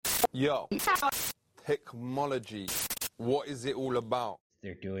Yo, technology, what is it all about?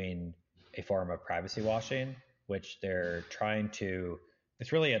 They're doing a form of privacy washing, which they're trying to,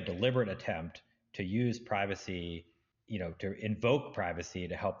 it's really a deliberate attempt to use privacy, to invoke privacy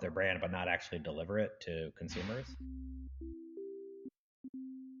to help their brand, but not actually deliver it to consumers.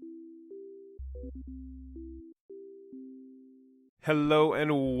 Hello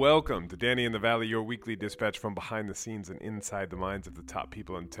and welcome to Danny in the Valley, your weekly dispatch from behind the scenes and inside the minds of the top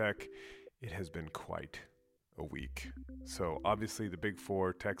people in tech. It has been quite a week. So obviously the big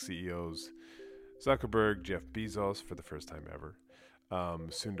four tech CEOs, Zuckerberg, Jeff Bezos for the first time ever,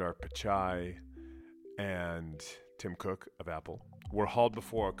 Sundar Pichai, and Tim Cook of Apple were hauled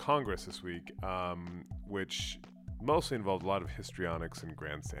before Congress this week, which mostly involved a lot of histrionics and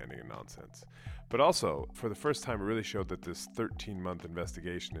grandstanding and nonsense. But also, for the first time, it really showed that this 13-month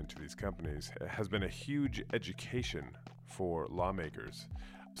investigation into these companies has been a huge education for lawmakers.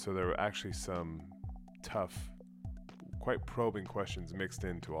 So there were actually some tough, quite probing questions mixed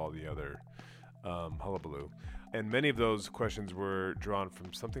into all the other hullabaloo. And many of those questions were drawn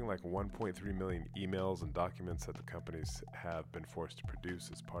from something like 1.3 million emails and documents that the companies have been forced to produce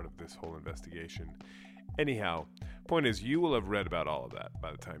as part of this whole investigation. Anyhow, point is, you will have read about all of that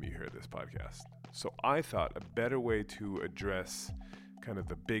by the time you hear this podcast. So I thought a better way to address kind of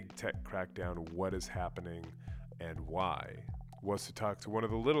the big tech crackdown, what is happening and why, was to talk to one of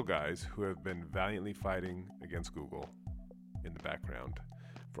the little guys who have been valiantly fighting against Google in the background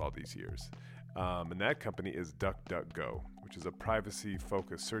for all these years. And that company is DuckDuckGo, which is a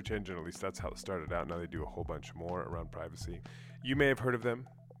privacy-focused search engine. At least that's how it started out. Now they do a whole bunch more around privacy. You may have heard of them.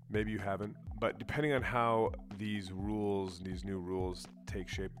 Maybe you haven't. But depending on how these new rules take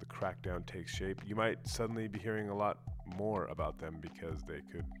shape, the crackdown takes shape, you might suddenly be hearing a lot more about them because they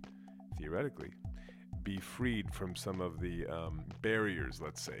could theoretically be freed from some of the barriers,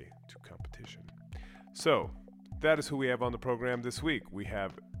 let's say, to competition. So that is who we have on the program this week. We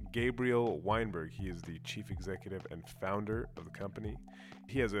have Gabriel Weinberg. He is the chief executive and founder of the company.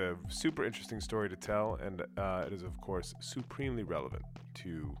 He has a super interesting story to tell, and it is, of course, supremely relevant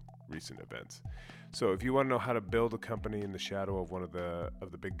to recent events. So if you want to know how to build a company in the shadow of one of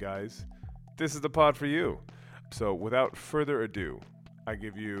the big guys, this is the pod for you. So without further ado, I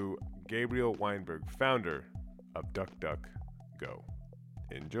give you Gabriel Weinberg, founder of DuckDuckGo.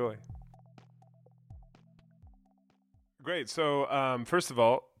 Enjoy. Great. So first of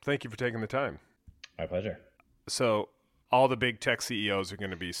all, thank you for taking the time. My pleasure. So all the big tech CEOs are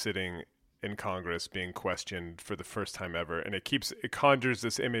going to be sitting in Congress being questioned for the first time ever. And it conjures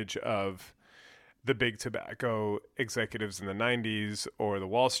this image of the big tobacco executives in the 90s or the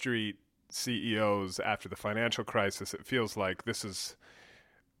Wall Street CEOs after the financial crisis. It feels like this is,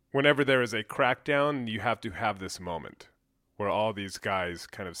 whenever there is a crackdown, you have to have this moment where all these guys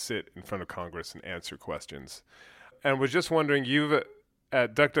kind of sit in front of Congress and answer questions. And was just wondering,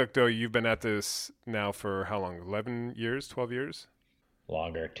 at DuckDuckGo, you've been at this now for how long? 11 years, 12 years?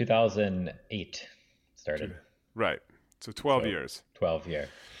 Longer. 2008 started. Right. So 12 years. 12 years.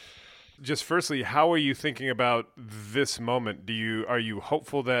 Just firstly, how are you thinking about this moment? Are you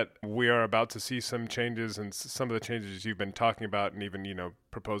hopeful that we are about to see some changes, and some of the changes you've been talking about and even,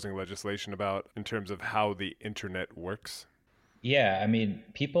 proposing legislation about in terms of how the internet works? Yeah, I mean,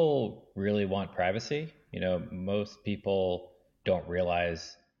 people really want privacy. Most people don't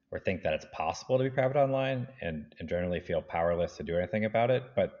realize or think that it's possible to be private online and generally feel powerless to do anything about it.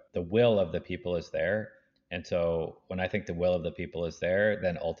 But the will of the people is there. And so when I think the will of the people is there,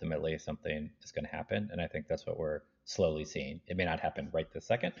 then ultimately something is going to happen. And I think that's what we're slowly seeing. It may not happen right this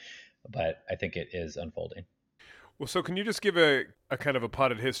second, but I think it is unfolding. Well, so can you just give a kind of a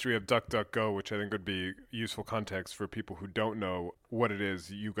potted history of DuckDuckGo, which I think would be useful context for people who don't know what it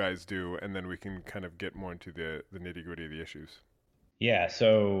is you guys do, and then we can kind of get more into the nitty-gritty of the issues. Yeah,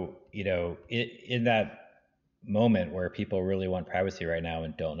 so, in that moment where people really want privacy right now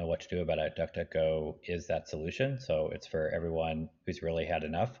and don't know what to do about it, DuckDuckGo is that solution. So it's for everyone who's really had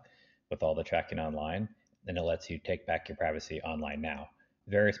enough with all the tracking online, and it lets you take back your privacy online now.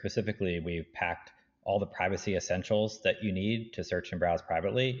 Very specifically, we've packed all the privacy essentials that you need to search and browse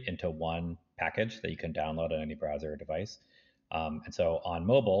privately into one package that you can download on any browser or device. And so on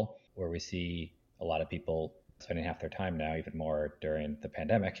mobile, where we see a lot of people spending half their time now, even more during the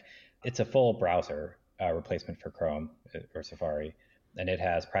pandemic, it's a full browser replacement for Chrome or Safari. And it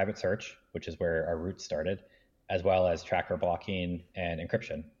has private search, which is where our roots started, as well as tracker blocking and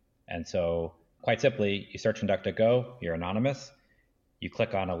encryption. And so quite simply, you search in DuckDuckGo, you're anonymous. You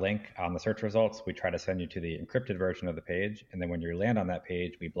click on a link on the search results. We try to send you to the encrypted version of the page. And then when you land on that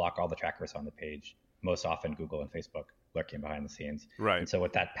page, we block all the trackers on the page, most often Google and Facebook. lurking behind the scenes. Right. And so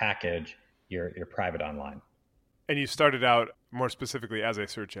with that package, you're private online. And you started out more specifically as a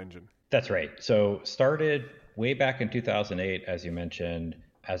search engine. That's right. So started way back in 2008, as you mentioned,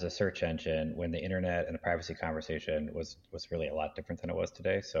 as a search engine when the internet and the privacy conversation was really a lot different than it was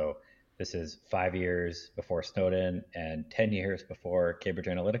today. So this is 5 years before Snowden and 10 years before Cambridge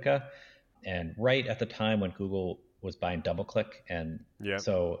Analytica. And right at the time when Google was buying DoubleClick. And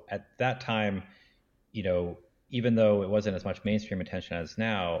so at that time, even though it wasn't as much mainstream attention as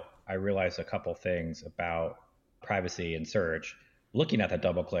now, I realized a couple things about privacy and search, looking at that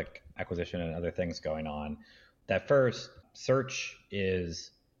DoubleClick acquisition and other things going on. That first, search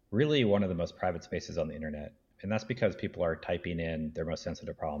is really one of the most private spaces on the internet. And that's because people are typing in their most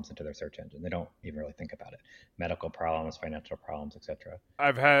sensitive problems into their search engine. They don't even really think about it. Medical problems, financial problems, etc.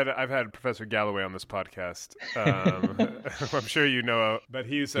 I've had Professor Galloway on this podcast. I'm sure you know, but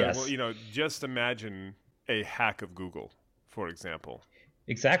he said, yes. Well, just imagine a hack of Google, for example.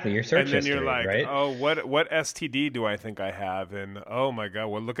 Exactly, your search history, and then you're like, right? Oh, what STD do I think I have? And oh my God,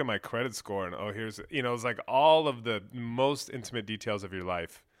 well, look at my credit score. And oh, here's, it's like all of the most intimate details of your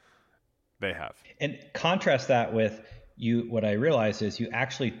life they have. And contrast that with what I realized is you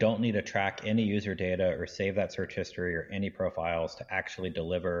actually don't need to track any user data or save that search history or any profiles to actually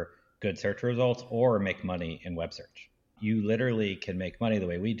deliver good search results or make money in web search. You literally can make money the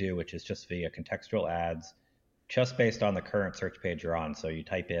way we do, which is just via contextual ads, just based on the current search page you're on. So you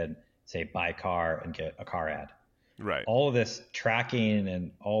type in, say, buy car and get a car ad. Right. All of this tracking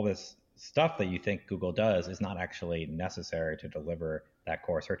and all this stuff that you think Google does is not actually necessary to deliver that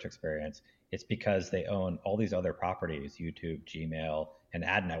core search experience. It's because they own all these other properties, YouTube, Gmail, and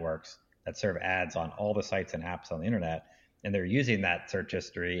ad networks that serve ads on all the sites and apps on the internet. And they're using that search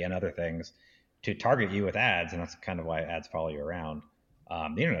history and other things to target you with ads. And that's kind of why ads follow you around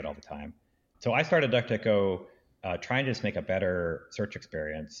the internet all the time. So I started DuckDuckGo trying to just make a better search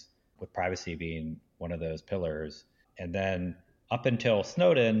experience, with privacy being one of those pillars. And then up until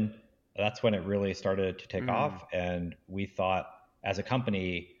Snowden, that's when it really started to take off. And we thought as a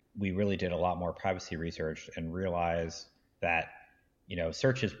company, we really did a lot more privacy research and realized that,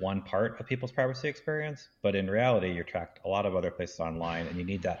 search is one part of people's privacy experience, but in reality, you're tracked a lot of other places online and you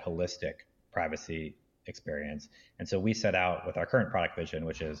need that holistic privacy experience. And so we set out with our current product vision,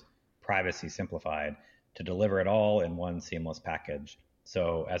 which is privacy simplified, to deliver it all in one seamless package.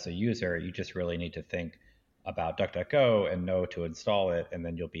 So as a user, you just really need to think about DuckDuckGo and know to install it, and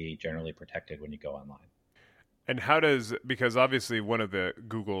then you'll be generally protected when you go online. And because obviously one of the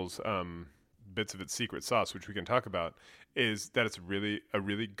Google's bits of its secret sauce, which we can talk about, is that it's a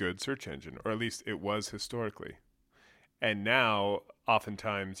really good search engine, or at least it was historically. And now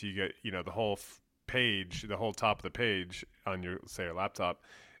oftentimes you get, the whole page, the whole top of the page on your laptop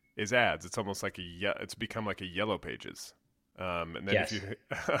is ads. It's almost like it's become like a Yellow Pages. And then yes.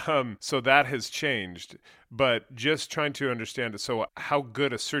 So that has changed, but just trying to understand, so how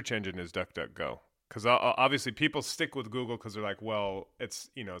good a search engine is DuckDuckGo? Because obviously people stick with Google because they're like, well, it's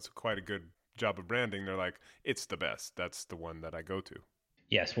quite a good job of branding. They're like, it's the best. That's the one that I go to.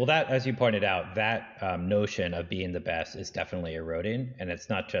 Yes. Well, that, as you pointed out, that notion of being the best is definitely eroding. And it's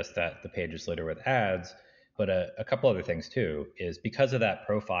not just that the page is littered with ads, but a couple other things too, is because of that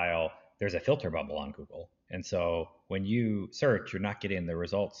profile, there's a filter bubble on Google. And so when you search, you're not getting the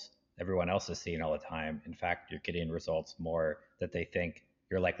results everyone else is seeing all the time. In fact, you're getting results more that they think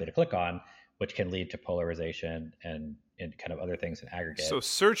you're likely to click on, which can lead to polarization and kind of other things in aggregate. So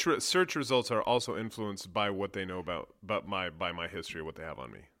search results are also influenced by what they know about my history, what they have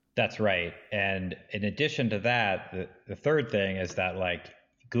on me. That's right. And in addition to that, the third thing is that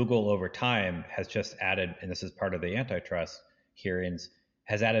Google over time has just added, and this is part of the antitrust hearings,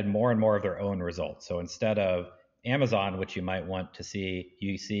 has added more and more of their own results. So instead of Amazon, which you might want to see,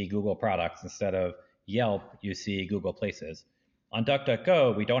 you see Google products. Instead of Yelp, you see Google Places. On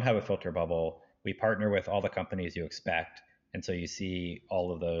DuckDuckGo, we don't have a filter bubble. We partner with all the companies you expect. And so you see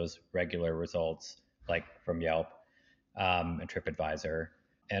all of those regular results, like from Yelp and TripAdvisor.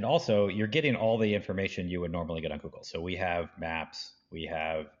 And also, you're getting all the information you would normally get on Google. So we have maps, we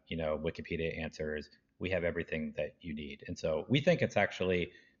have, Wikipedia answers, we have everything that you need. And so we think it's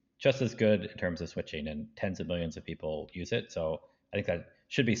actually just as good in terms of switching, and tens of millions of people use it. So I think that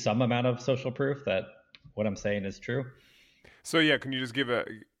should be some amount of social proof that what I'm saying is true. So yeah, can you just give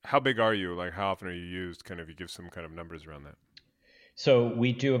how big are you? Like how often are you used? Kind of, you give some kind of numbers around that. So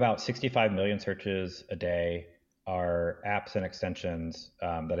we do about 65 million searches a day. Our apps and extensions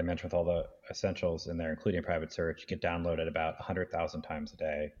that I mentioned with all the essentials in there, including private search, get downloaded about 100,000 times a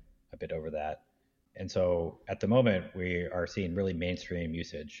day, a bit over that. And so at the moment, we are seeing really mainstream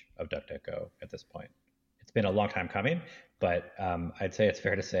usage of DuckDuckGo at this point. it's been a long time coming, but I'd say it's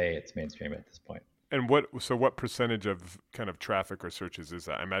fair to say it's mainstream at this point. And what percentage of kind of traffic or searches is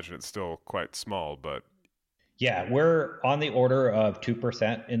that? I imagine it's still quite small, but Yeah, we're on the order of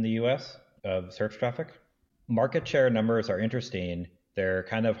 2% in the US of search traffic. Market share numbers are interesting. They're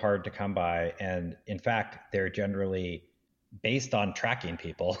kind of hard to come by. And in fact, they're generally based on tracking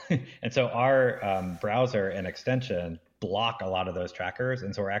people. And so our browser and extension block a lot of those trackers.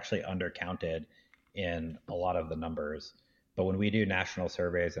 And so we're actually undercounted in a lot of the numbers. But when we do national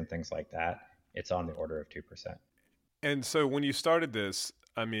surveys and things like that, it's on the order of 2%. And so when you started this,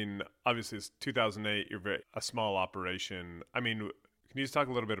 I mean, obviously it's 2008, you're a small operation. I mean, can you just talk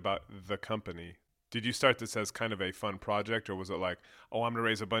a little bit about the company? Did you start this as kind of a fun project, or was it like, oh, I'm going to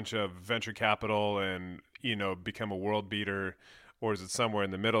raise a bunch of venture capital and, become a world beater? Or is it somewhere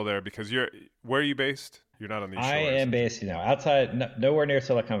in the middle there? Because where are you based? You're not on these shores. I am based, outside, nowhere near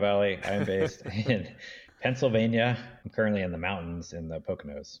Silicon Valley. I am based in Pennsylvania. I'm currently in the mountains in the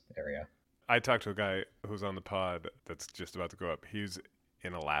Poconos area. I talked to a guy who's on the pod that's just about to go up. He's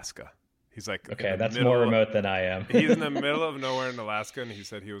in Alaska. He's like, okay, that's more remote than I am. He's in the middle of nowhere in Alaska, and he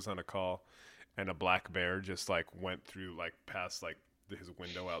said he was on a call, and a black bear just like went through past his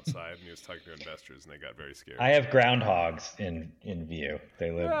window outside, and he was talking to investors, and they got very scared. I have groundhogs in view.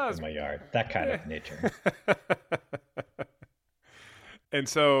 They live in my yard. That kind of nature. And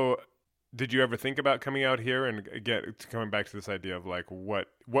so, did you ever think about coming out here and coming back to this idea of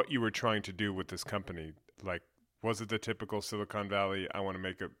what you were trying to do with this company? Like, was it the typical Silicon Valley? I want to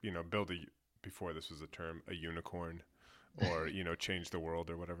make build before this was a term, a unicorn, or change the world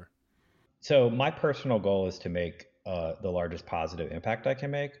or whatever. So my personal goal is to make the largest positive impact I can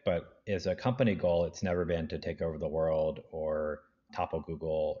make, but as a company goal, it's never been to take over the world or topple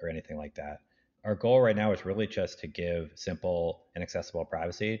Google or anything like that. Our goal right now is really just to give simple and accessible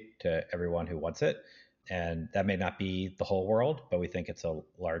privacy to everyone who wants it. And that may not be the whole world, but we think it's a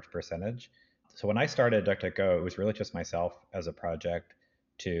large percentage. So when I started DuckDuckGo, it was really just myself as a project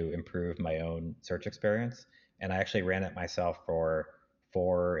to improve my own search experience. And I actually ran it myself for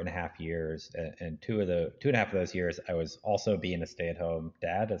 4.5 years. And two and a half of those years, I was also being a stay-at-home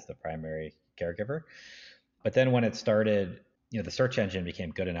dad as the primary caregiver. But then when it started, the search engine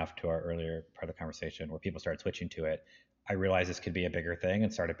became good enough, to our earlier part of the conversation, where people started switching to it. I realized this could be a bigger thing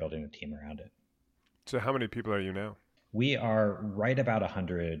and started building a team around it. So how many people are you now? We are right about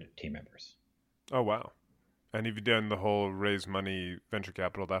 100 team members. Oh, wow. And have you done the whole raise money, venture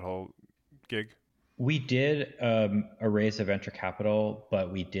capital, that whole gig? We did a raise of venture capital,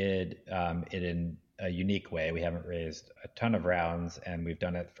 but we did it in a unique way. We haven't raised a ton of rounds, and we've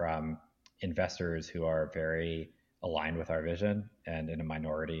done it from investors who are very aligned with our vision and in a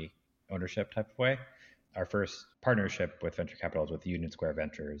minority ownership type of way. Our first partnership with venture capital is with Union Square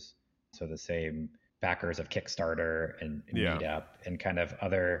Ventures. So the same backers of Kickstarter and Meetup and kind of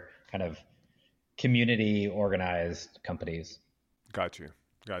other kind of community organized companies. Got you.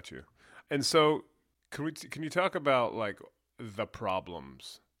 And so can you talk about the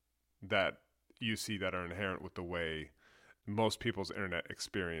problems that you see that are inherent with the way most people's internet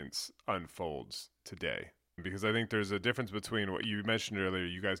experience unfolds today? Because I think there's a difference between what you mentioned earlier.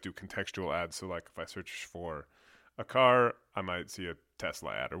 You guys do contextual ads. So if I search for a car, I might see a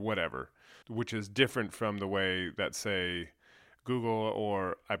Tesla ad or whatever, which is different from the way that, say, Google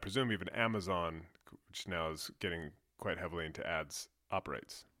or I presume even Amazon, which now is getting quite heavily into ads,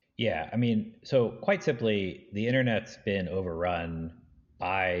 operates. Yeah, I mean, so quite simply, the internet's been overrun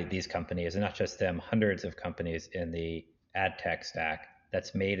by these companies, and not just them, hundreds of companies in the ad tech stack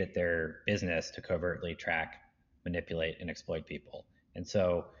that's made it their business to covertly track, manipulate, and exploit people. And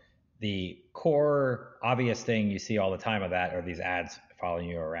so the core obvious thing you see all the time of that are these ads following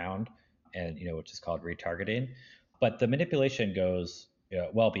you around, and which is called retargeting. But the manipulation goes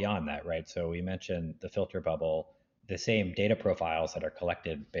well beyond that, right? So we mentioned the filter bubble. The same data profiles that are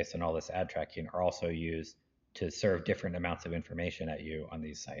collected based on all this ad tracking are also used to serve different amounts of information at you on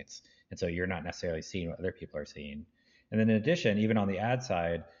these sites. And so you're not necessarily seeing what other people are seeing. And then in addition, even on the ad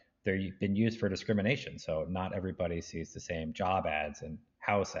side, they've been used for discrimination. So not everybody sees the same job ads and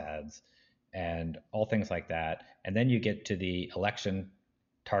house ads and all things like that. And then you get to the election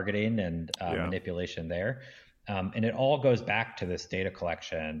targeting and manipulation there. And it all goes back to this data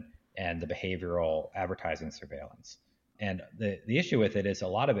collection and the behavioral advertising surveillance. And the issue with it is a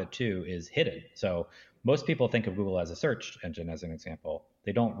lot of it too is hidden. So most people think of Google as a search engine, as an example.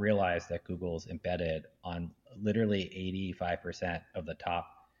 They don't realize that Google's embedded on literally 85% of the top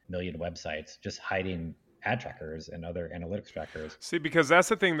million websites, just hiding ad trackers and other analytics trackers. See, because that's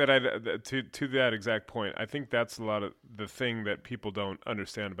the thing that to that exact point, I think that's a lot of the thing that people don't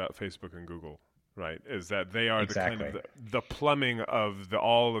understand about Facebook and Google, right? Is that they are Exactly. the kind of the plumbing of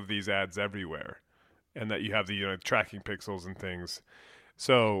all of these ads everywhere, and that you have the tracking pixels and things.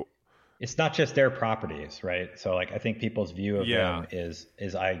 So it's not just their properties, right? So like I think people's view of yeah, them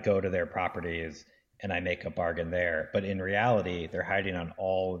is I go to their properties and I make a bargain there, but in reality, they're hiding on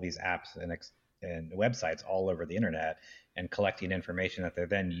all of these apps and websites all over the internet and collecting information that they're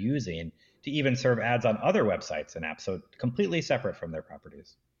then using to even serve ads on other websites and apps. So completely separate from their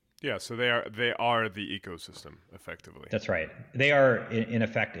properties. yeah. So they are the ecosystem effectively. That's right. They are in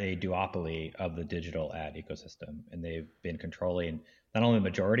effect a duopoly of the digital ad ecosystem, and they've been controlling not only the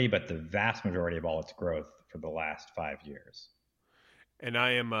majority but the vast majority of all its growth for the last 5 years. And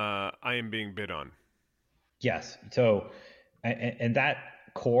I am being bid on. Yes. So, and that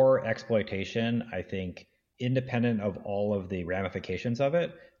core exploitation, I think, independent of all of the ramifications of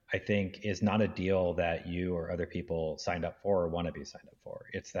it, I think is not a deal that you or other people signed up for or want to be signed up for.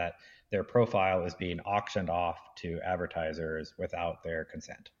 It's that their profile is being auctioned off to advertisers without their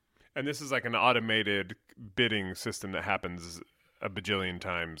consent. And this is like an automated bidding system that happens a bajillion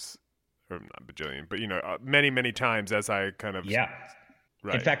times, or not bajillion, but many, many times as I kind of Yeah.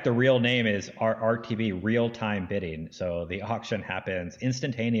 Right. In fact, the real name is RTV, real-time bidding. So the auction happens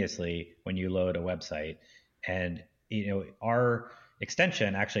instantaneously when you load a website, and our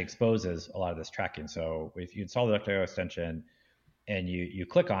extension actually exposes a lot of this tracking. So if you install the DuckDuckGo extension and you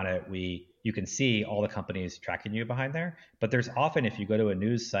click on it, you can see all the companies tracking you behind there. But there's often, if you go to a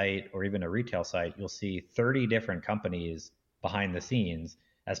news site or even a retail site, you'll see 30 different companies behind the scenes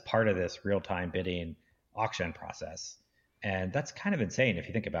as part of this real-time bidding auction process. And that's kind of insane if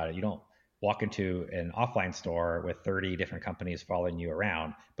you think about it. You don't walk into an offline store with 30 different companies following you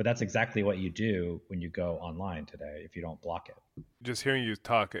around, but that's exactly what you do when you go online today if you don't block it. Just hearing you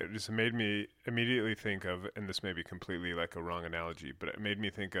talk, it just made me immediately think of, and this may be completely like a wrong analogy, but it made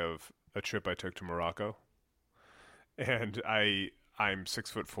me think of a trip I took to Morocco. And I'm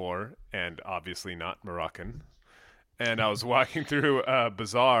 6'4" and obviously not Moroccan. And I was walking through a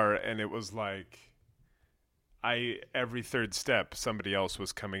bazaar, and it was like, every third step, somebody else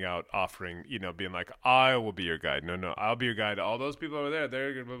was coming out offering, being like, I will be your guide. No, I'll be your guide. All those people over there,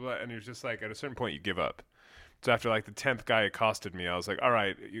 they're blah, blah, blah. And you're just like, at a certain point, you give up. So after like the 10th guy accosted me, I was like, all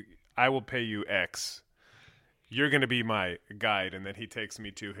right, I will pay you X. You're going to be my guide. And then he takes me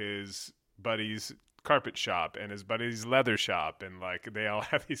to his buddy's carpet shop and his buddy's leather shop. And like, they all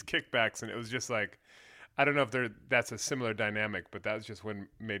have these kickbacks. And it was just like, I don't know if that's a similar dynamic, but that's just what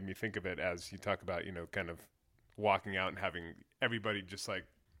made me think of it as you talk about, kind of walking out and having everybody just like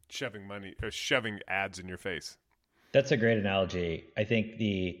shoving money or shoving ads in your face. That's a great analogy. I think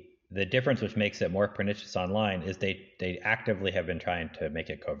the difference which makes it more pernicious online is they actively have been trying to make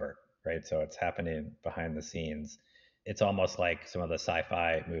it covert, right? So it's happening behind the scenes. It's almost like some of the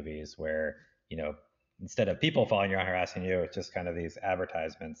sci-fi movies where, instead of people following you around harassing you, it's just kind of these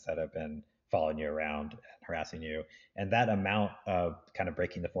advertisements that have been following you around and harassing you. And that amount of kind of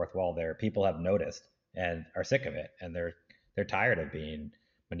breaking the fourth wall there, people have noticed and are sick of it, and they're tired of being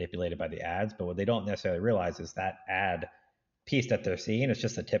manipulated by the ads. But what they don't necessarily realize is that ad piece that they're seeing is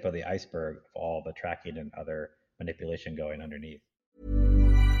just the tip of the iceberg of all the tracking and other manipulation going underneath.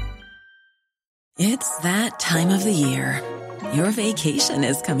 It's that time of the year. Your vacation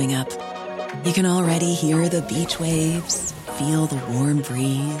is coming up. You can already hear the beach waves, feel the warm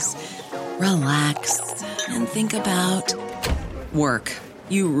breeze, relax, and think about work.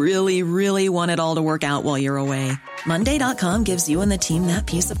 You really, really want it all to work out while you're away. Monday.com gives you and the team that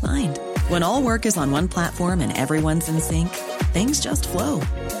peace of mind. When all work is on one platform and everyone's in sync, things just flow.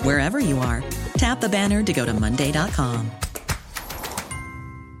 Wherever you are, tap the banner to go to Monday.com.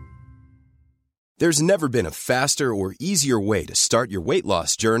 There's never been a faster or easier way to start your weight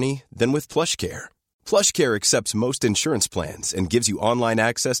loss journey than with PlushCare. PlushCare accepts most insurance plans and gives you online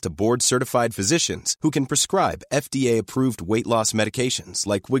access to board-certified physicians who can prescribe FDA-approved weight loss medications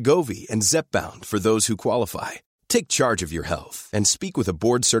like Wegovy and Zepbound for those who qualify. Take charge of your health and speak with a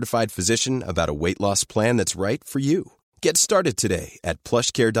board-certified physician about a weight loss plan that's right for you. Get started today at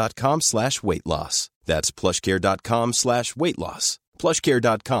plushcare.com/weight-loss. That's plushcare.com/weight-loss.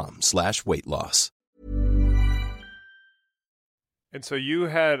 plushcare.com/weight-loss. And so you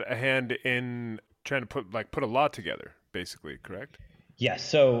had a hand in trying to put a law together, basically, correct? Yes.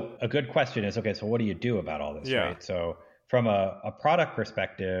 So a good question is, okay, so what do you do about all this, right? So from a product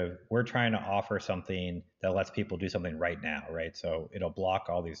perspective, we're trying to offer something that lets people do something right now, right? So it'll block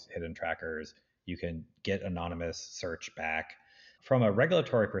all these hidden trackers. You can get anonymous search back. From a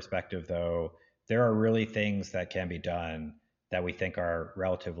regulatory perspective, though, there are really things that can be done that we think are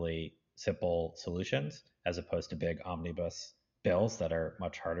relatively simple solutions as opposed to big omnibus bills that are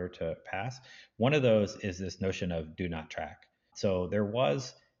much harder to pass. One of those is this notion of do not track. So there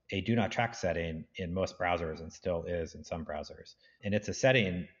was a do not track setting in most browsers and still is in some browsers. And it's a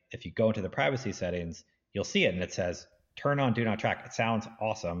setting, if you go into the privacy settings, you'll see it and it says, turn on do not track. It sounds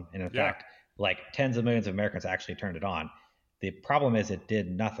awesome. And in fact, like tens of millions of Americans actually turned it on. The problem is it did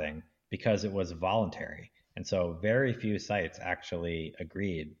nothing because it was voluntary. And so very few sites actually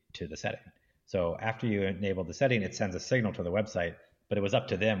agreed to the setting. So after you enable the setting, it sends a signal to the website, but it was up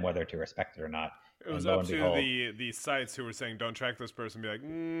to them whether to respect it or not. It was up to the sites who were saying, don't track this person, be like,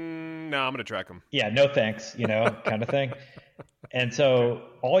 no, I'm going to track them. Yeah, no thanks, kind of thing. And so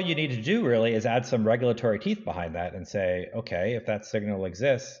all you need to do really is add some regulatory teeth behind that and say, okay, if that signal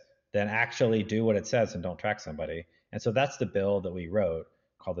exists, then actually do what it says and don't track somebody. And so that's the bill that we wrote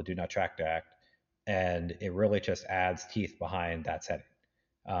called the Do Not Track Act. And it really just adds teeth behind that setting.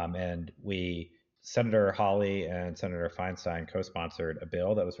 And Senator Hawley and Senator Feinstein co-sponsored a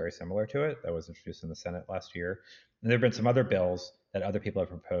bill that was very similar to it that was introduced in the Senate last year. And there have been some other bills that other people have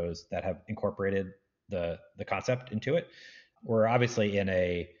proposed that have incorporated the concept into it. We're obviously in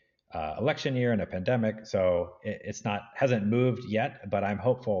a election year and a pandemic, so it's hasn't moved yet, but I'm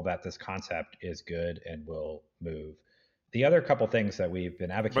hopeful that this concept is good and will move. The other couple things that we've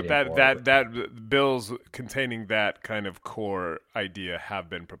been advocating for... But that bills containing that kind of core idea have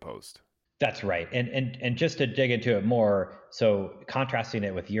been proposed. That's right. And just to dig into it more, so contrasting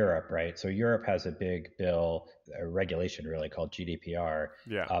it with Europe, right? So Europe has a big bill, a regulation really called GDPR.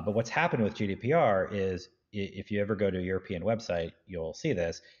 Yeah. But what's happened with GDPR is if you ever go to a European website, you'll see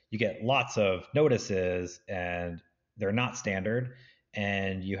this. You get lots of notices and they're not standard.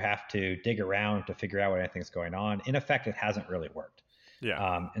 And you have to dig around to figure out what anything's going on. In effect, it hasn't really worked.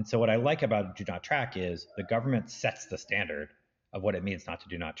 Yeah. And so what I like about Do Not Track is the government sets the standard of what it means not to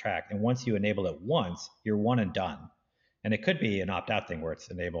do not track. And once you enable it once, you're one and done. And it could be an opt-out thing where it's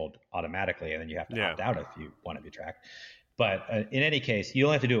enabled automatically and then you have to opt out if you want to be tracked. But in any case, you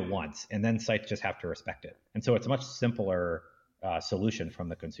only have to do it once and then sites just have to respect it. And so it's a much simpler solution from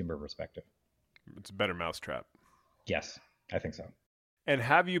the consumer perspective. It's a better mousetrap. Yes, I think so. And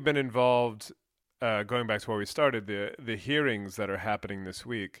have you been involved, going back to where we started, the hearings that are happening this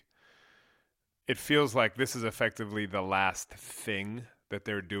week? It feels like this is effectively the last thing that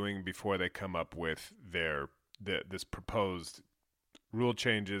they're doing before they come up with this proposed rule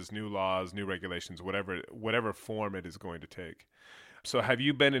changes, new laws, new regulations, whatever form it is going to take. So have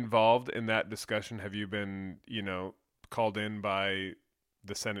you been involved in that discussion? Have you been, called in by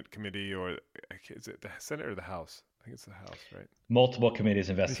the Senate committee, or is it the Senate or the House? I think it's the House, right? Multiple committees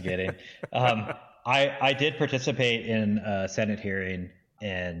investigating. I did participate in a Senate hearing,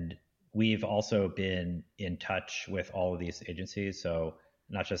 and we've also been in touch with all of these agencies. So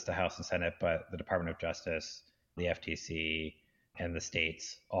not just the House and Senate, but the Department of Justice, the FTC, and the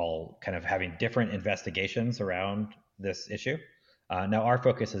states, all kind of having different investigations around this issue. Now, our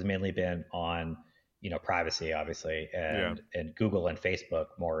focus has mainly been on, privacy, obviously, and Google and Facebook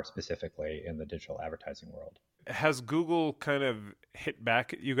more specifically in the digital advertising world. Has Google kind of hit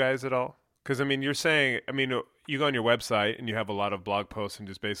back at you guys at all? Because, you're saying, you go on your website and you have a lot of blog posts and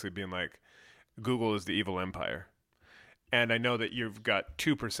just basically being like, Google is the evil empire. And I know that you've got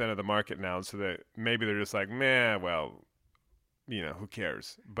 2% of the market now, so that maybe they're just like, who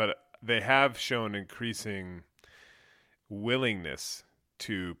cares? But they have shown increasing willingness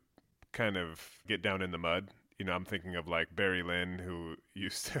to kind of get down in the mud. I'm thinking of like Barry Lynn, who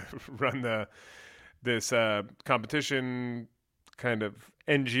used to run this competition kind of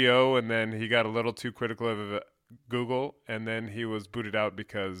NGO, and then he got a little too critical of Google, and then he was booted out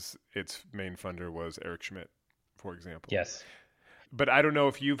because its main funder was Eric Schmidt, for example. Yes. But I don't know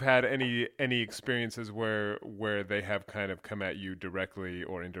if you've had any experiences where they have kind of come at you directly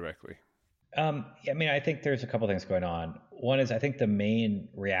or indirectly. I think there's a couple things going on. One is I think the main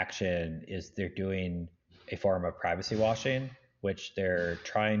reaction is they're doing a form of privacy washing, which they're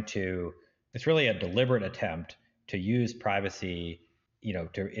trying to, it's really a deliberate attempt to use privacy,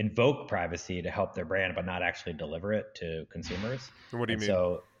 to invoke privacy to help their brand, but not actually deliver it to consumers. What do you mean?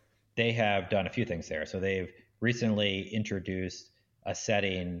 So they have done a few things there. So they've recently introduced a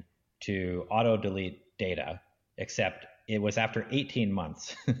setting to auto delete data, except it was after 18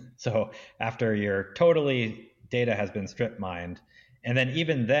 months. So after your data has been strip mined, and then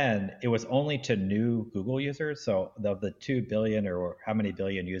even then it was only to new Google users. So of the 2 billion or how many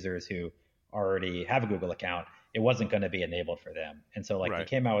billion users who already have a Google account, it wasn't going to be enabled for them. And so They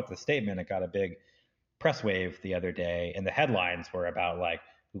came out with the statement, it got a big press wave the other day, and the headlines were about like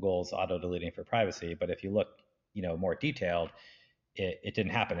Google's auto deleting for privacy. But if you look, more detailed, it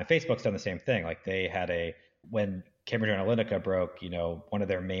didn't happen. And Facebook's done the same thing. Like they had a When Cambridge Analytica broke, one of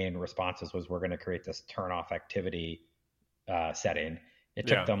their main responses was, we're going to create this turn off activity setting. It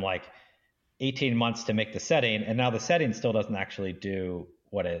took them like 18 months to make the setting, and now the setting still doesn't actually do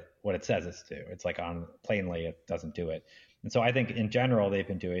what it says it's do. It's like plainly it doesn't do it. And so I think in general they've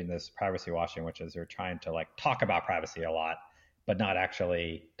been doing this privacy washing, which is they're trying to like talk about privacy a lot, but not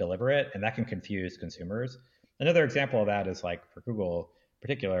actually deliver it, and that can confuse consumers. Another example of that is like for Google in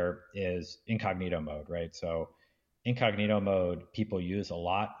particular is incognito mode, right? So incognito mode people use a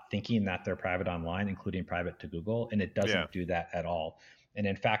lot thinking that they're private online, including private to Google, and it doesn't do that at all. And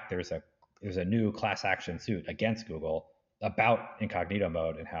in fact, there's a new class action suit against Google about incognito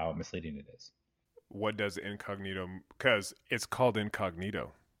mode and how misleading it is. What does incognito, because it's called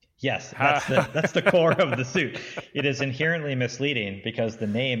incognito. Yes, that's the core of the suit. It is inherently misleading because the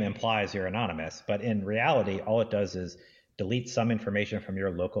name implies you're anonymous, but in reality, all it does is delete some information from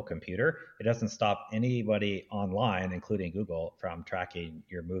your local computer. It doesn't stop anybody online, including Google, from tracking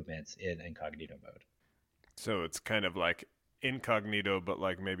your movements in incognito mode. So it's kind of like incognito, but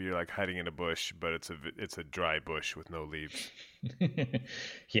like maybe you're like hiding in a bush, but it's a dry bush with no leaves.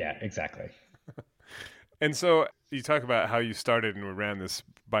 Yeah, exactly. And so you talk about how you started and ran this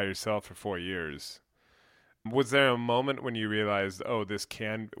by yourself for 4 years. Was there a moment when you realized,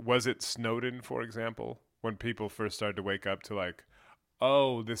 was it Snowden, for example, when people first started to wake up to like,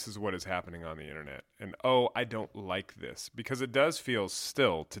 oh, this is what is happening on the internet, and oh, I don't like this? Because it does feel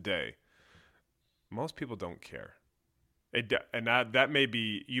still today, most people don't care. That may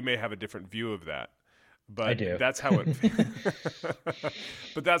be, you may have a different view of that, but I do. That's how it.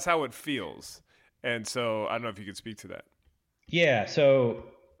 But that's how it feels. And so I don't know if you could speak to that. Yeah, so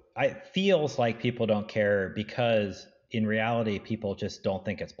it feels like people don't care because in reality, people just don't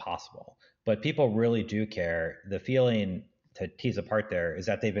think it's possible. But people really do care. The feeling to tease apart there is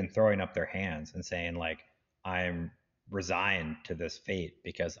that they've been throwing up their hands and saying like, I'm resigned to this fate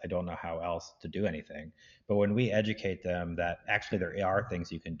because I don't know how else to do anything. But when we educate them that actually there are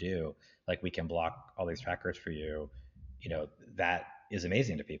things you can do, like we can block all these trackers for you, that is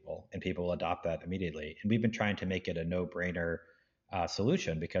amazing to people, and people will adopt that immediately. And we've been trying to make it a no-brainer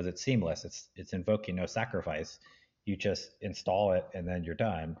solution because it's seamless. It's invoking no sacrifice. You just install it and then you're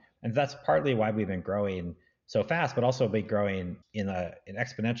done. And that's partly why we've been growing so fast, but also been growing in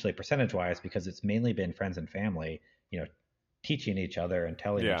exponentially percentage-wise because it's mainly been friends and family, teaching each other and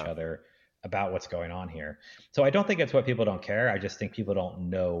telling each other about what's going on here. So I don't think it's what people don't care. I just think people don't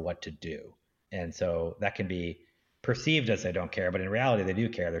know what to do. And so that can be perceived as they don't care, but in reality, they do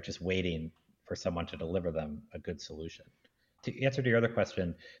care. They're just waiting for someone to deliver them a good solution. To answer to your other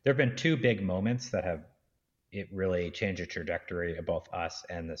question, there have been two big moments that have really changed the trajectory of both us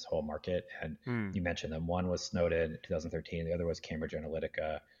and this whole market. And you mentioned them. One was Snowden in 2013. The other was Cambridge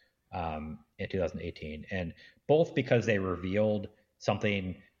Analytica in 2018. And both because they revealed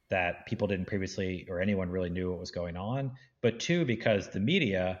something that people didn't previously, or anyone really knew what was going on, but two, because the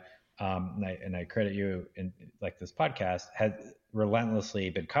media, and I credit you in like this podcast, has relentlessly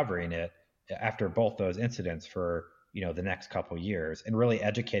been covering it after both those incidents for the next couple of years and really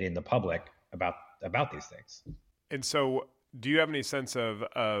educating the public about these things. And so do you have any sense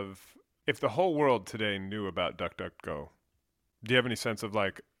of if the whole world today knew about DuckDuckGo, do you have any sense of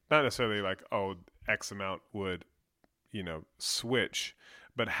like, not necessarily like, oh, X amount would, switch,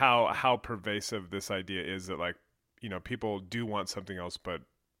 but how pervasive this idea is that like, people do want something else, but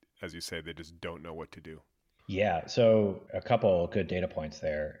as you say, they just don't know what to do? Yeah. So a couple good data points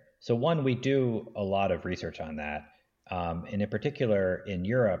there. So one, we do a lot of research on that. And in particular, in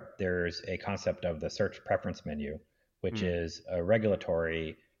Europe, there's a concept of the search preference menu, which is a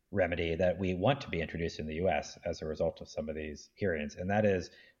regulatory remedy that we want to be introduced in the US as a result of some of these hearings. And that is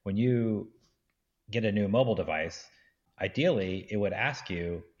when you get a new mobile device, ideally, it would ask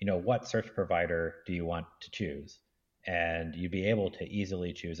you, what search provider do you want to choose? And you'd be able to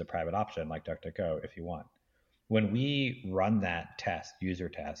easily choose a private option like DuckDuckGo if you want. When we run that user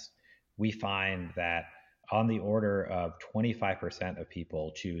test, we find that on the order of 25% of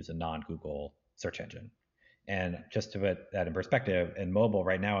people choose a non-Google search engine. And just to put that in perspective, in mobile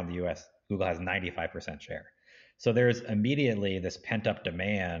right now in the US, Google has 95% share. So there's immediately this pent-up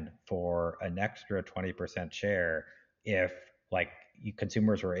demand for an extra 20% share if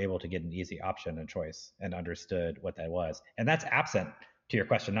consumers were able to get an easy option and choice and understood what that was. And that's absent, to your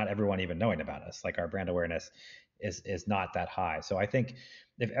question, not everyone even knowing about us. Like our brand awareness is not that high. So I think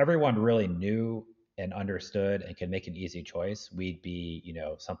if everyone really knew and understood and could make an easy choice, we'd be,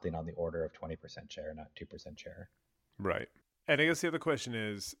 something on the order of 20% share, not 2% share. Right. And I guess the other question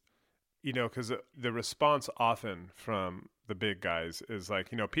is, because the response often from the big guys, is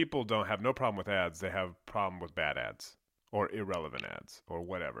like, people don't have no problem with ads. They have problem with bad ads or irrelevant ads or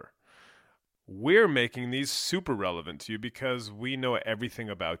whatever. We're making these super relevant to you because we know everything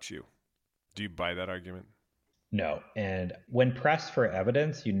about you. Do you buy that argument? No. And when pressed for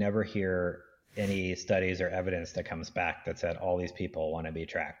evidence, you never hear any studies or evidence that comes back that said all these people want to be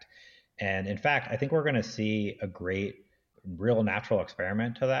tracked. And in fact, I think we're going to see a great, real natural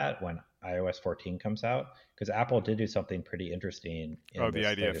experiment to that when iOS 14 comes out, because Apple did do something pretty interesting in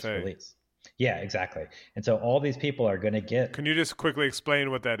this latest release. Yeah, exactly. And so all these people are going to get... Can you just quickly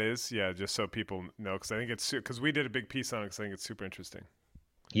explain what that is? Yeah, just so people know, because I think because we did a big piece on it, because I think it's super interesting.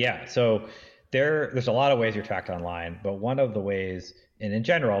 Yeah, so there's a lot of ways you're tracked online, but one of the ways, and in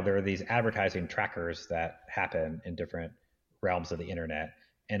general, there are these advertising trackers that happen in different realms of the internet.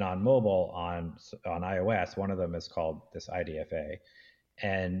 And on mobile, on iOS, one of them is called this IDFA.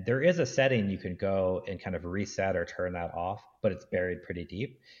 And there is a setting you can go and kind of reset or turn that off, but it's buried pretty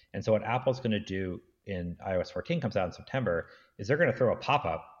deep. And so what Apple's going to do in iOS 14 comes out in September is they're going to throw a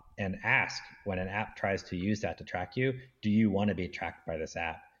pop-up and ask when an app tries to use that to track you, do you want to be tracked by this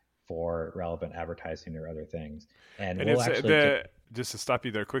app for relevant advertising or other things? And we'll actually just to stop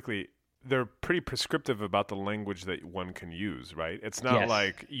you there quickly, they're pretty prescriptive about the language that one can use, right? It's not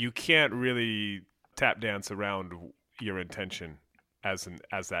like you can't really tap dance around your intention as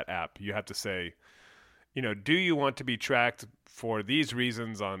that app. You have to say, do you want to be tracked for these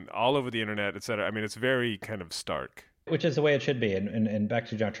reasons on all over the internet, et cetera? I mean, it's very kind of stark. Which is the way it should be. And back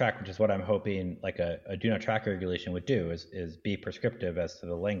to Do Not Track, which is what I'm hoping like a Do Not Track regulation would do, is be prescriptive as to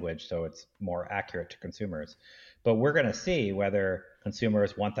the language so it's more accurate to consumers. But we're going to see whether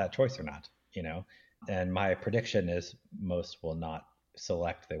consumers want that choice or not, And my prediction is most will not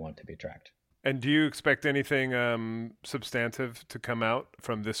select they want to be tracked. And do you expect anything substantive to come out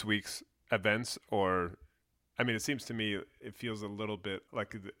from this week's events? Or, I mean, it seems to me it feels a little bit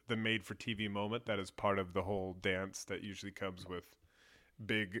like the made-for-TV moment that is part of the whole dance that usually comes with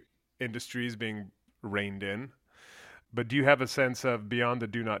big industries being reined in. But do you have a sense of, beyond the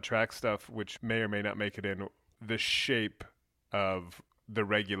Do Not Track stuff, which may or may not make it in, the shape of the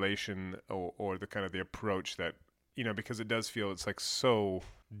regulation or the kind of the approach that, because it does feel it's like so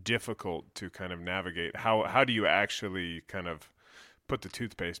difficult to kind of navigate. How do you actually kind of put the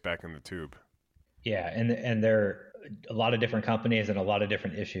toothpaste back in the tube? Yeah, and there are a lot of different companies and a lot of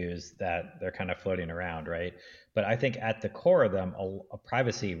different issues that they're kind of floating around, right? But I think at the core of them,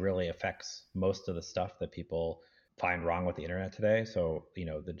 privacy really affects most of the stuff that people find wrong with the internet today. So,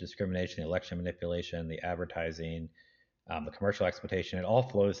 the discrimination, the election manipulation, the advertising, the commercial exploitation, it all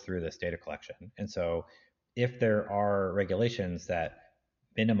flows through this data collection. And so if there are regulations that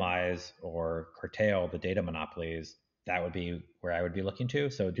minimize or curtail the data monopolies, that would be where I would be looking to.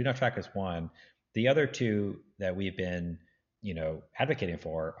 So Do Not Track is one. The other two that we've been, advocating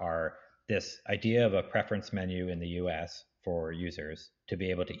for are this idea of a preference menu in the US for users to be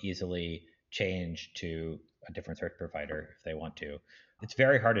able to easily change to a different search provider if they want to. It's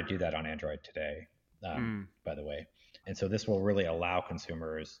very hard to do that on Android today, by the way. And so this will really allow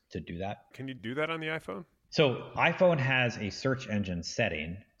consumers to do that. Can you do that on the iPhone? So iPhone has a search engine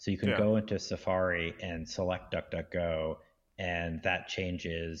setting. So you can go into Safari and select DuckDuckGo, and that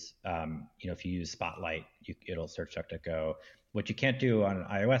changes. If you use Spotlight, it'll search DuckDuckGo. What you can't do on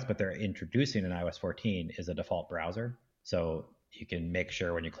iOS, but they're introducing in iOS 14, is a default browser. So you can make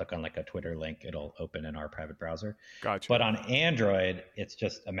sure when you click on like a Twitter link, it'll open in our private browser. Gotcha. But on Android, it's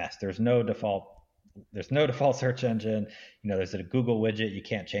just a mess. There's no default search engine. There's a Google widget you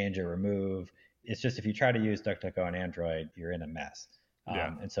can't change or remove. It's just if you try to use DuckDuckGo on Android, you're in a mess.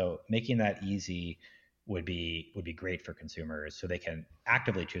 And so making that easy would be great for consumers so they can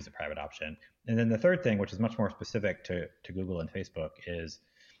actively choose a private option. And then the third thing, which is much more specific to Google and Facebook, is,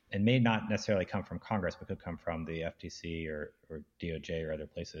 and may not necessarily come from Congress, but could come from the FTC or DOJ or other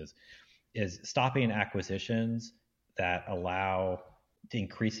places, is stopping acquisitions that allow the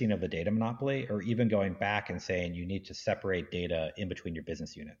increasing of the data monopoly, or even going back and saying you need to separate data in between your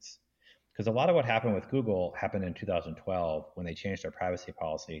business units. Because a lot of what happened with Google happened in 2012 when they changed their privacy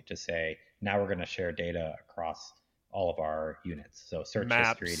policy to say, now we're going to share data across all of our units. So search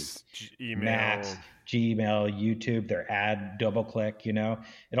history, Maps, Gmail, YouTube, their ad DoubleClick,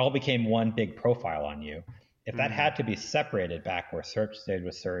 it all became one big profile on you. If that had to be separated back where search stayed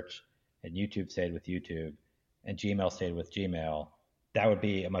with search and YouTube stayed with YouTube and Gmail stayed with Gmail, that would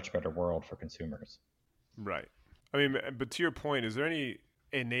be a much better world for consumers. Right. I mean, but to your point, is there any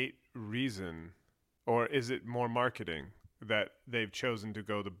innate reason, or is it more marketing, that they've chosen to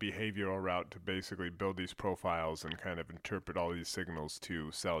go the behavioral route to basically build these profiles and kind of interpret all these signals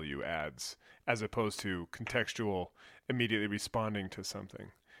to sell you ads, as opposed to contextual, immediately responding to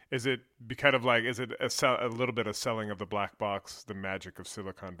something. Is it kind of like, is it a little bit of selling of the black box, the magic of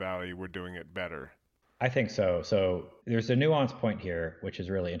Silicon Valley, we're doing it better? I think so. So there's a nuance point here, which is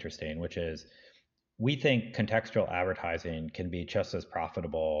really interesting, which is we think contextual advertising can be just as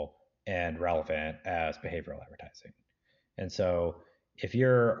profitable and relevant as behavioral advertising. And so if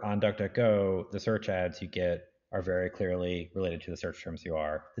you're on DuckDuckGo, the search ads you get are very clearly related to the search terms you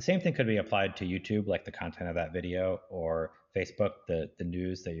are. The same thing could be applied to YouTube, like the content of that video, or Facebook, the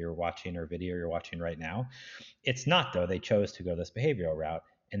news that you're watching or video you're watching right now. It's not, though. They chose to go this behavioral route,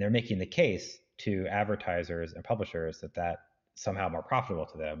 and they're making the case to advertisers and publishers that somehow more profitable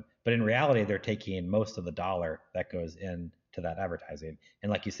to them. But in reality, they're taking most of the dollar that goes into that advertising.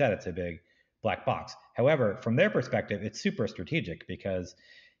 And like you said, it's a big black box. However, from their perspective, it's super strategic, because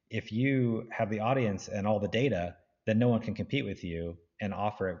if you have the audience and all the data, then no one can compete with you and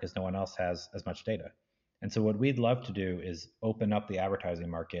offer it because no one else has as much data. And so what we'd love to do is open up the advertising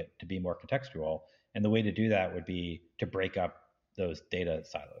market to be more contextual. And the way to do that would be to break up those data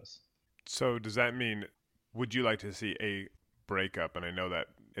silos. So does that mean, would you like to see a breakup? And I know that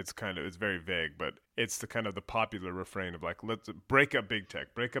it's very vague, but it's the kind of the popular refrain of like, let's break up big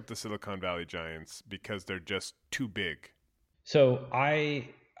tech, break up the Silicon Valley giants because they're just too big. So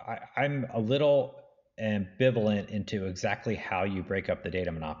I'm a little ambivalent into exactly how you break up the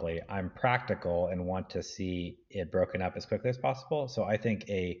data monopoly. I'm practical and want to see it broken up as quickly as possible. So I think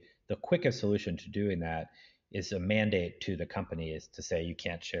the quickest solution to doing that is a mandate to the companies to say you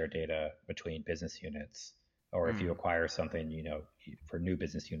can't share data between business units, or if you acquire something, for new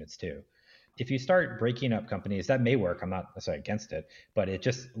business units too. If you start breaking up companies, that may work. I'm not necessarily against it, but it's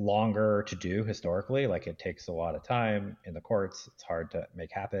just longer to do historically. Like, it takes a lot of time in the courts. It's hard to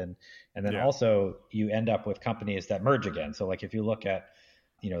make happen. And then also you end up with companies that merge again. So like if you look at,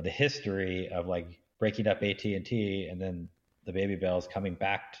 the history of like breaking up AT&T and then the Baby Bells coming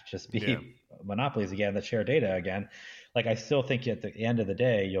back to just be monopolies again that share data again, like I still think at the end of the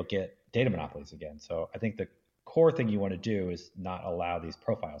day, you'll get data monopolies again. So I think the core thing you want to do is not allow these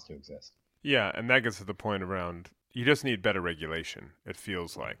profiles to exist. Yeah, and that gets to the point around you just need better regulation, it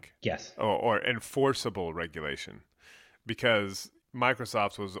feels like. Yes. Or enforceable regulation. Because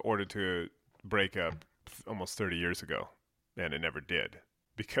Microsoft was ordered to break up almost 30 years ago, and it never did.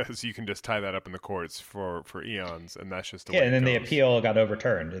 Because you can just tie that up in the courts for eons, and that's just the way it goes. And then the appeal got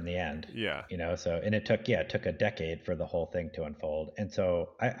overturned in the end. Yeah. And it took a decade for the whole thing to unfold. And so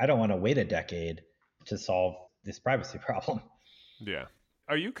I don't want to wait a decade to solve this privacy problem. Yeah.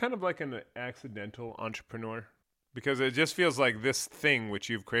 Are you kind of like an accidental entrepreneur? Because it just feels like this thing which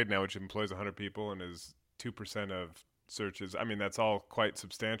you've created now, which employs 100 people and is 2% of searches. I mean, that's all quite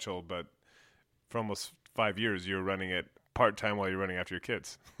substantial, but for almost 5 years, you're running it part-time while you're running after your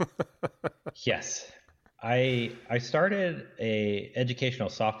kids. Yes. I started a educational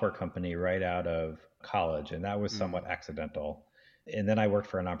software company right out of college, and that was somewhat accidental. And then I worked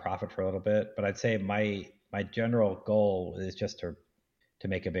for a nonprofit for a little bit, but I'd say my general goal is just to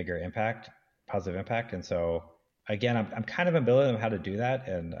make a bigger positive impact. And so again, I'm kind of ambivalent of how to do that.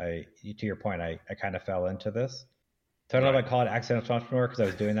 And to your point, I kind of fell into this. So I don't know if I call it accidental entrepreneur because I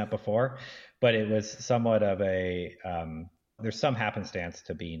was doing that before, but it was somewhat of there's some happenstance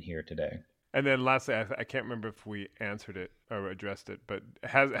to being here today. And then lastly, I can't remember if we answered it or addressed it, but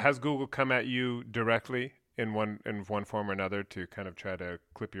has Google come at you directly in one form or another to kind of try to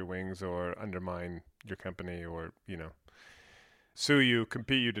clip your wings or undermine your company or, sue you,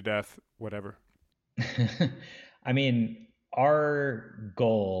 compete you to death, whatever? I mean, our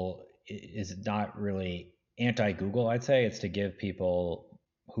goal is not really anti-Google, I'd say. It's to give people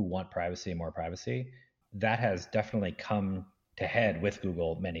who want privacy more privacy. That has definitely come to head with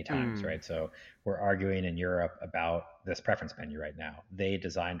Google many times, right? So we're arguing in Europe about this preference menu right now. They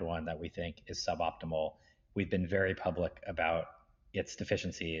designed one that we think is suboptimal. We've been very public about its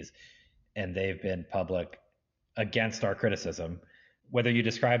deficiencies, and they've been public against our criticism. Whether you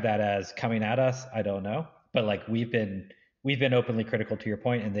describe that as coming at us, I don't know. But like we've been openly critical, to your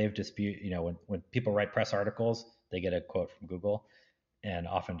point, and they've when people write press articles, they get a quote from Google and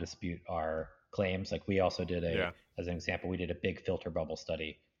often dispute our claims. Like we also did as an example, we did a big filter bubble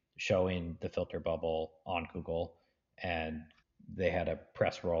study showing the filter bubble on Google, and they had a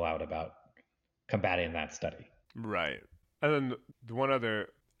press rollout about combating that study. Right. And then the one other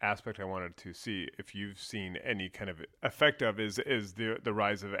aspect I wanted to see if you've seen any kind of effect of is the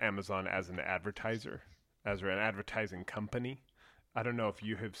rise of Amazon as an advertiser, as an advertising company. I don't know if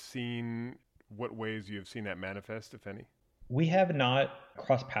you have seen what ways you have seen that manifest, if any. We have not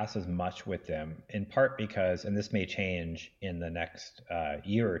crossed paths as much with them, in part because, and this may change in the next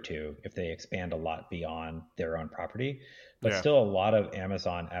year or two if they expand a lot beyond their own property, but still a lot of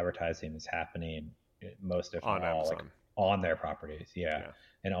Amazon advertising is happening, most if not all, like, on their properties.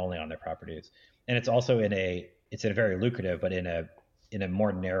 And only on their properties. And it's also it's a very lucrative, but in a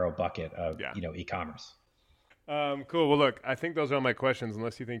more narrow bucket of e-commerce. Cool. Well, look, I think those are all my questions.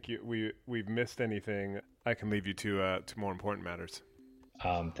 Unless you think we've missed anything, I can leave you to more important matters.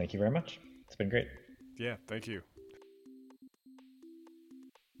 Thank you very much. It's been great. Yeah, thank you.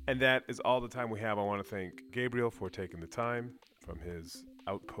 And that is all the time we have. I want to thank Gabriel for taking the time from his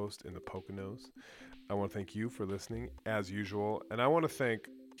outpost in the Poconos. I want to thank you for listening, as usual. And I want to thank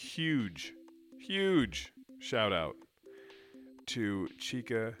huge shout out to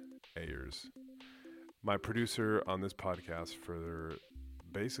Chica Ayers, my producer on this podcast for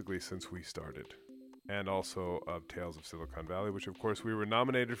basically since we started, and also of Tales of Silicon Valley, which of course we were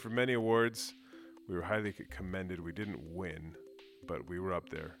nominated for many awards. We were highly commended. We didn't win, but we were up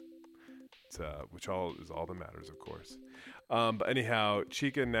there, which is all that matters, of course. But anyhow,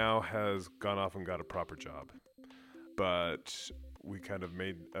 Chica now has gone off and got a proper job, but we kind of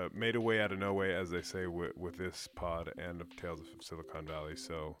made a way out of no way, as they say, with this pod and of Tales of Silicon Valley.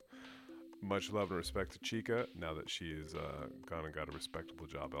 So much love and respect to Chica now that she is gone and got a respectable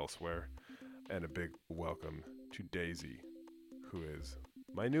job elsewhere. And a big welcome to Daisy, who is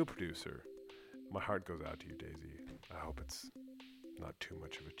my new producer. My heart goes out to you, Daisy. I hope it's not too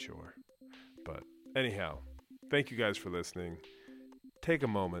much of a chore. But anyhow, thank you guys for listening. Take a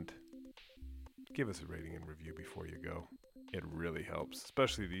moment. Give us a rating and review before you go. It really helps,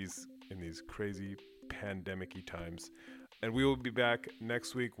 especially in these crazy pandemic-y times. And we will be back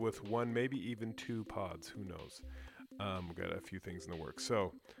next week with one, maybe even two pods. Who knows? We've got a few things in the works.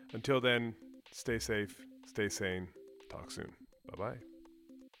 So until then, stay safe, stay sane. Talk soon. Bye-bye.